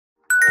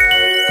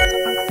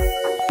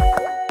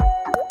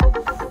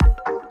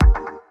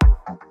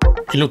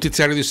Il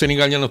notiziario di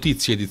Senigallia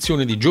Notizie,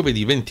 edizione di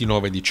giovedì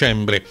 29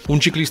 dicembre.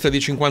 Un ciclista di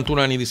 51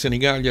 anni di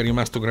Senigallia è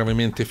rimasto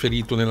gravemente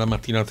ferito nella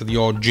mattinata di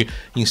oggi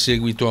in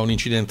seguito a un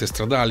incidente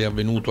stradale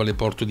avvenuto alle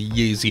porte di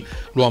Iesi.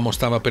 L'uomo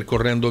stava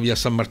percorrendo via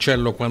San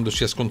Marcello quando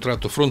si è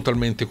scontrato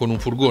frontalmente con un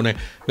furgone,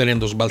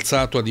 venendo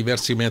sbalzato a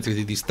diversi metri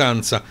di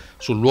distanza.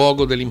 Sul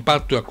luogo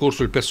dell'impatto è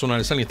accorso il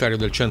personale sanitario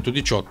del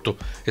 118.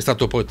 È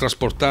stato poi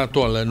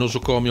trasportato al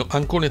nosocomio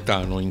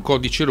anconetano in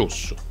codice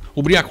rosso.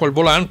 Ubriaco al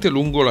volante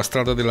lungo la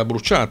strada della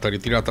Bruciata,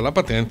 ritirata la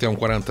patente a un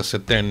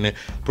 47enne.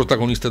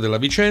 Protagonista della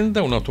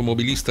vicenda, un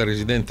automobilista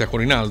residente a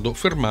Corinaldo,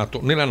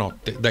 fermato nella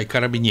notte dai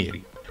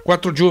carabinieri.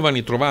 4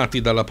 giovani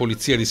trovati dalla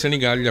polizia di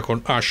Senigallia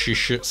con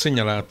hashish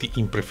segnalati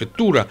in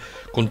prefettura,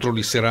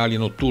 controlli serali e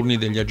notturni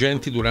degli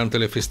agenti durante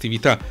le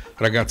festività,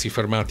 ragazzi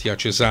fermati a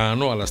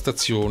Cesano, alla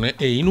stazione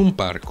e in un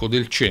parco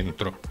del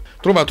centro.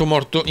 Trovato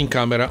morto in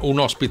camera un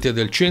ospite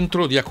del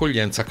centro di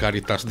accoglienza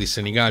Caritas di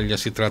Senigallia.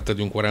 Si tratta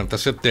di un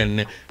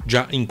 47enne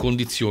già in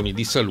condizioni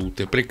di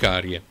salute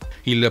precarie.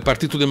 Il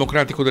Partito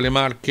Democratico delle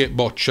Marche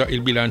boccia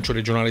il bilancio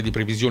regionale di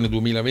previsione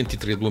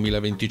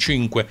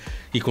 2023-2025.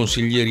 I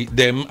consiglieri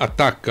Dem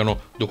attaccano,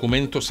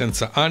 documento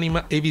senza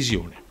anima e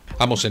visione.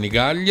 Amo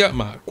Senigallia,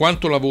 ma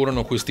quanto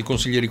lavorano questi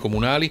consiglieri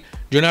comunali?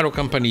 Gennaro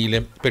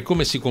Campanile: per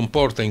come si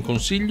comporta in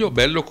consiglio,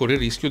 Bello corre il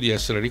rischio di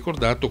essere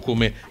ricordato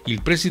come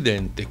il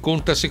presidente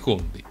conta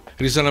secondi.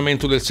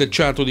 Risanamento del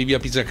selciato di via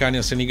Pisacani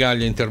a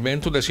Senigallia,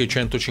 intervento da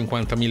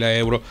 650.000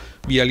 euro,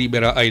 via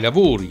libera ai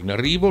lavori, in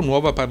arrivo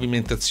nuova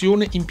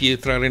pavimentazione in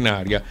pietra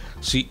arenaria,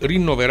 si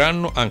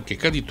rinnoveranno anche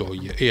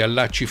caditoie e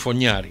allacci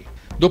fognari.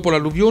 Dopo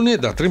l'alluvione,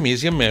 da 3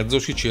 mesi e mezzo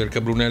si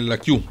cerca Brunella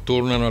Chiù,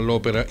 tornano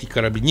all'opera i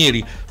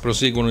carabinieri,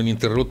 proseguono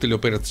ininterrotte le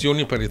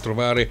operazioni per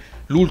ritrovare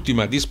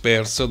l'ultima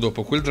dispersa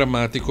dopo quel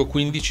drammatico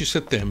 15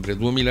 settembre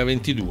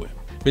 2022.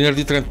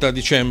 Venerdì 30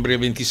 dicembre,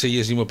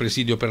 26esimo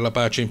presidio per la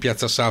pace in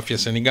piazza Safia,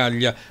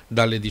 Senigallia,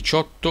 dalle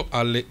 18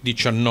 alle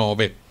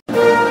 19.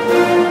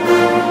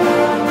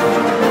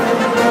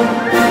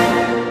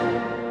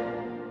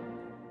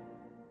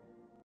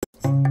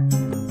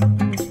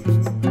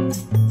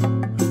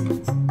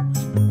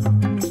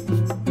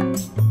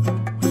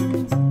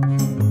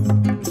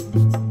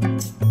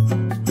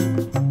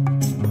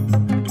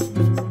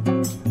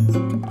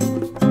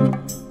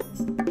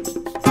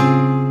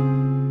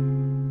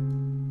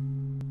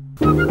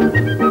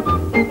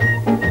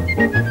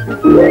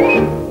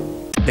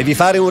 Devi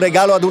fare un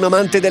regalo ad un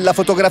amante della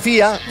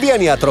fotografia?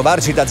 Vieni a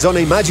trovarci da Zona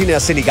Immagine a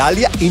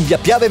Senigallia in via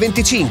Piave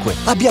 25.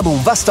 Abbiamo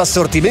un vasto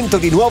assortimento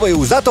di nuovo e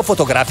usato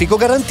fotografico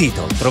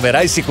garantito.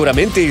 Troverai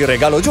sicuramente il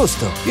regalo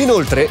giusto.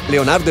 Inoltre,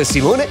 Leonardo e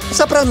Simone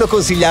sapranno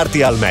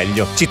consigliarti al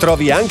meglio. Ci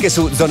trovi anche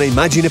su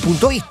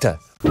zonaimmagine.it.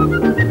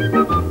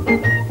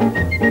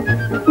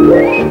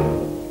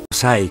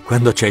 Sai,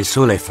 quando c'è il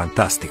sole è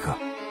fantastico,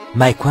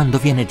 ma è quando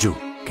viene giù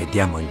che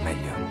diamo il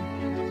meglio.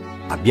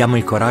 Abbiamo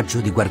il coraggio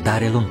di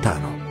guardare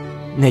lontano,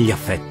 negli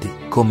affetti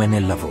come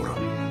nel lavoro.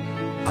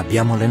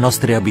 Abbiamo le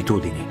nostre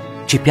abitudini,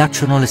 ci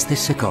piacciono le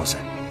stesse cose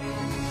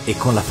e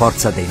con la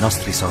forza dei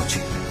nostri soci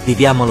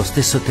viviamo lo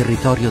stesso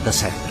territorio da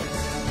sempre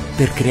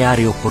per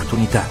creare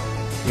opportunità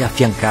e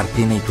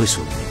affiancarti nei tuoi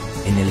sogni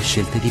e nelle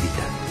scelte di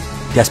vita.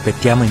 Ti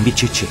aspettiamo in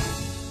BCC,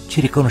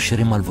 ci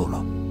riconosceremo al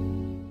volo.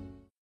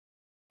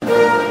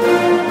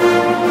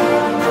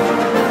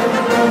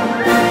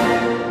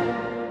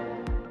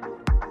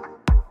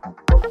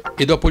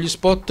 E dopo gli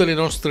spot le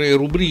nostre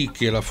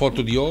rubriche. La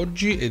foto di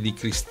oggi è di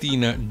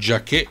Cristina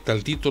Giacchè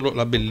dal titolo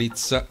La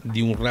bellezza di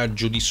un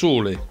raggio di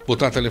sole.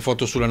 Votate le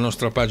foto sulla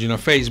nostra pagina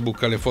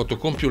Facebook, alle foto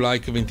con più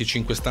like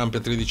 25 stampe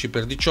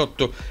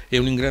 13x18 e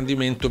un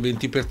ingrandimento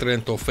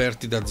 20x30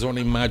 offerti da Zona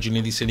Immagine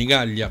di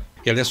Senigallia.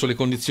 E adesso le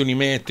condizioni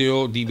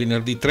meteo di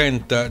venerdì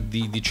 30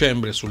 di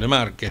dicembre sulle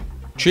Marche.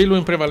 Cielo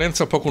in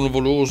prevalenza poco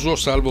nuvoloso,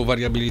 salvo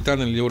variabilità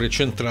nelle ore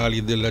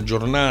centrali della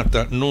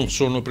giornata. Non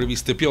sono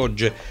previste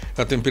piogge.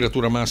 La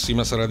temperatura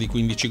massima sarà di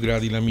 15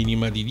 gradi, la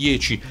minima di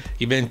 10.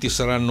 I venti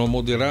saranno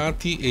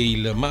moderati e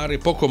il mare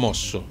poco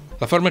mosso.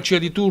 La farmacia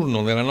di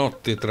turno nella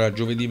notte tra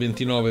giovedì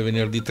 29 e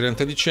venerdì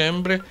 30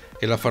 dicembre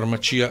è la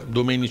farmacia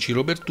Domenici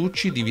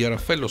Robertucci di via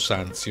Raffaello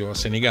Sanzio a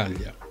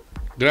Senigallia.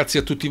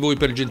 Grazie a tutti voi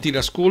per il gentile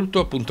ascolto,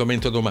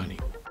 appuntamento a domani.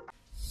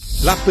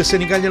 L'app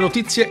Senigallia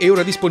Notizie è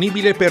ora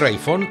disponibile per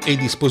iPhone e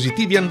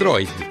dispositivi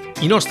Android.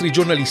 I nostri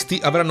giornalisti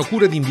avranno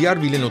cura di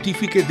inviarvi le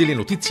notifiche delle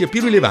notizie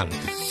più rilevanti.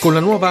 Con la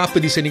nuova app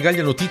di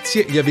Senigallia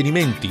Notizie, gli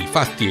avvenimenti, i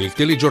fatti e il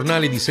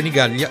telegiornale di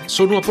Senigallia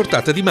sono a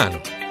portata di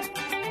mano.